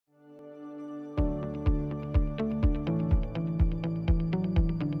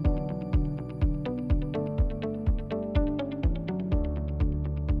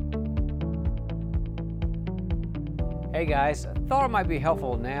Hey guys, I thought it might be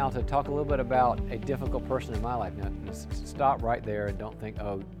helpful now to talk a little bit about a difficult person in my life. Now, stop right there and don't think,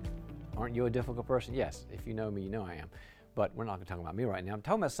 oh, aren't you a difficult person? Yes, if you know me, you know I am. But we're not going to talk about me right now. I'm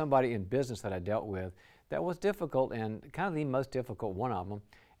talking about somebody in business that I dealt with that was difficult, and kind of the most difficult one of them,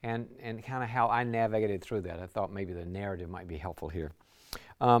 and kind of how I navigated through that. I thought maybe the narrative might be helpful here.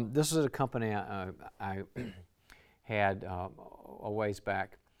 This is a company I had a ways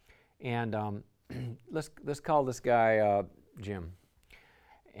back, and let's call this guy Jim.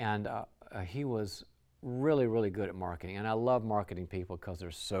 And he was really good at marketing. And I love marketing people because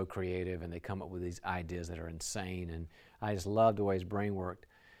they're so creative and they come up with these ideas that are insane. And I just loved the way his brain worked.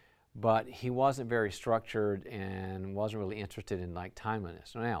 But he wasn't very structured and wasn't really interested in like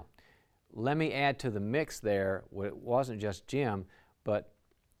timeliness. Now, let me add to the mix there, it wasn't just Jim, but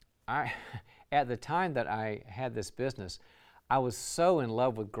at the time that I had this business, I was so in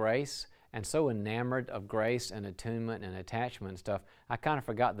love with grace and so enamored of grace and attunement and attachment and stuff, I kind of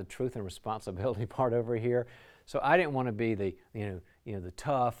forgot the truth and responsibility part over here. So I didn't want to be the the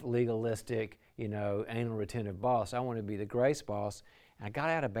tough, legalistic, anal retentive boss. I wanted to be the grace boss, and I got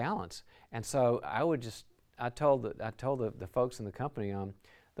out of balance. And so I told the folks in the company,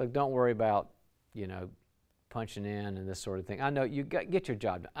 look, don't worry about punching in and this sort of thing. I know you get your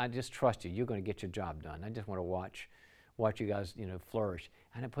job done. I just trust you. You're going to get your job done. I just want to watch you guys flourish.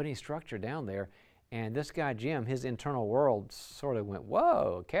 I didn't put any structure down there, and this guy Jim, his internal world sort of went,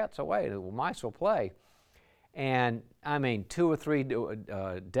 whoa, cat's away, the mice will play. And I mean 2 or 3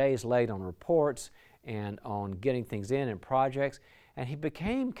 days late on reports and on getting things in and projects, and he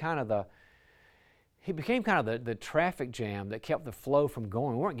became kind of the traffic jam that kept the flow from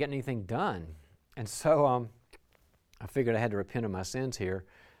going. We weren't getting anything done. And so I figured I had to repent of my sins here.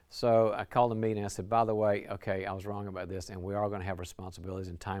 So I called a meeting and I said, by the way, okay, I was wrong about this, and we are going to have responsibilities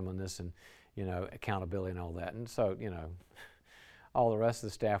and timeliness and, accountability and all that. And so, all the rest of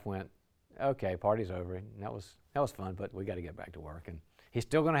the staff went, okay, party's over. And that was fun, but we got to get back to work. And he's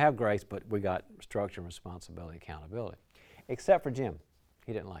still going to have grace, but we got structure, responsibility, accountability. Except for Jim.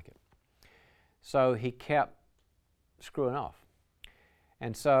 He didn't like it. So he kept screwing off.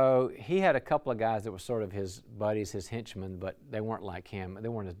 And so he had a couple of guys that were sort of his buddies, his henchmen, but they weren't like him. They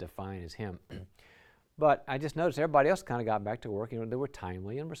weren't as defiant as him. But I just noticed everybody else kind of got back to work. They were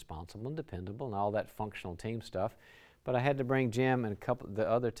timely and responsible and dependable and all that functional team stuff. But I had to bring Jim and the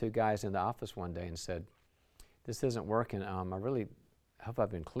other 2 guys in the office one day and said, this isn't working. I really hope I've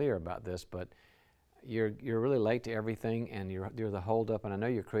been clear about this, but you're really late to everything, and you're the holdup. And I know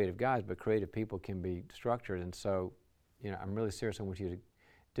you're creative guys, but creative people can be structured. And so, I'm really serious. I want you to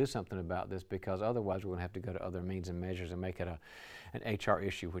do something about this, because otherwise we're going to have to go to other means and measures and make it an HR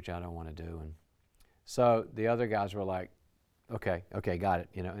issue, which I don't want to do. And so the other guys were like, okay, got it,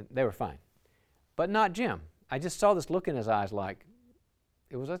 and they were fine. But not Jim. I just saw this look in his eyes, like,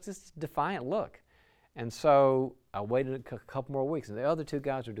 it was like this defiant look. And so I waited a couple more weeks, and the other 2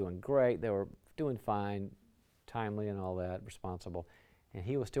 guys were doing great. They were doing fine, timely and all that, responsible, and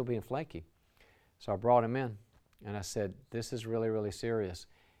he was still being flaky. So I brought him in, and I said, this is really serious,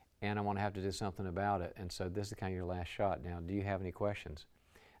 and I want to have to do something about it. And so this is kind of your last shot. Now, do you have any questions?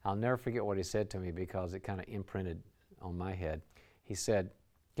 I'll never forget what he said to me, because it kind of imprinted on my head. He said,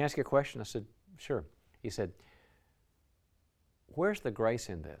 can I ask you a question? I said, sure. He said, where's the grace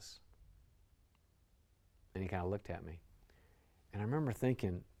in this? And he kind of looked at me. And I remember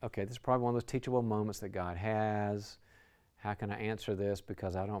thinking, okay, this is probably one of those teachable moments that God has. How can I answer this?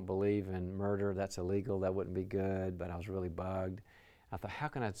 Because I don't believe in murder. That's illegal. That wouldn't be good. But I was really bugged. I thought, how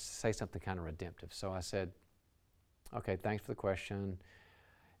can I say something kind of redemptive? So I said, okay, thanks for the question.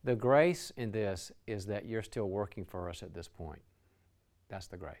 The grace in this is that you're still working for us at this point. That's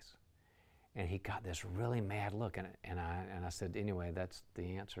the grace. And he got this really mad look, and I said, anyway, that's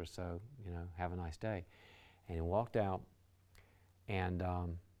the answer, so, have a nice day. And he walked out, and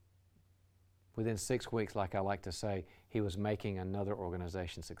within 6 weeks, like I like to say, he was making another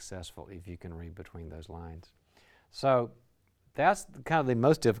organization successful, if you can read between those lines. So that's kind of the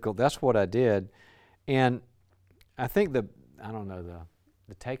most difficult. That's what I did. And I think the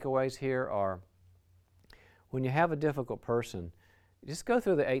takeaways here are, when you have a difficult person, just go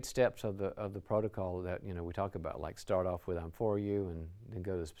through the 8 steps of the protocol that we talk about, like start off with I'm for you, and then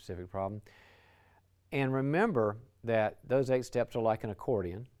go to the specific problem. And remember that those 8 steps are like an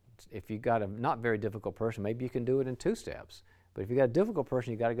accordion. If you've got a not very difficult person, maybe you can do it in 2 steps. But if you've got a difficult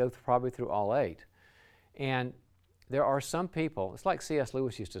person, you've got to go probably through all 8. And there are some people, it's like C.S.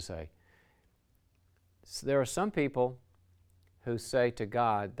 Lewis used to say, there are some people who say to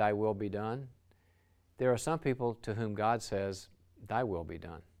God, thy will be done. There are some people to whom God says, thy will be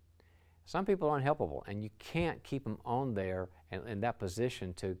done. Some people are unhelpable, and you can't keep them on there and in that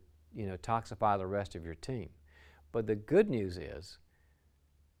position to, toxify the rest of your team. But the good news is,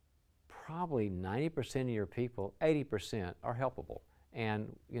 probably 90% of your people, 80% are helpable.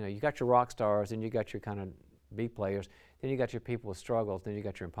 And you got your rock stars, and you got your kind of B players, then you got your people with struggles, then you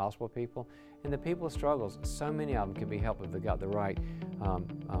got your impossible people. And the people with struggles, so many of them can be helped if they've got the right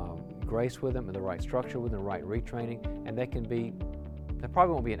grace with them, and the right structure with them, the right retraining, and they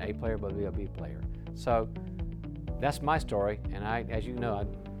probably won't be an A player, but they'll be a B player. So that's my story, and as you know,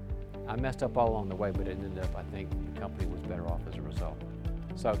 I messed up all along the way, but it ended up, I think, the company was better off as a result.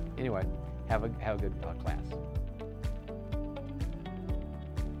 So anyway, have a good class.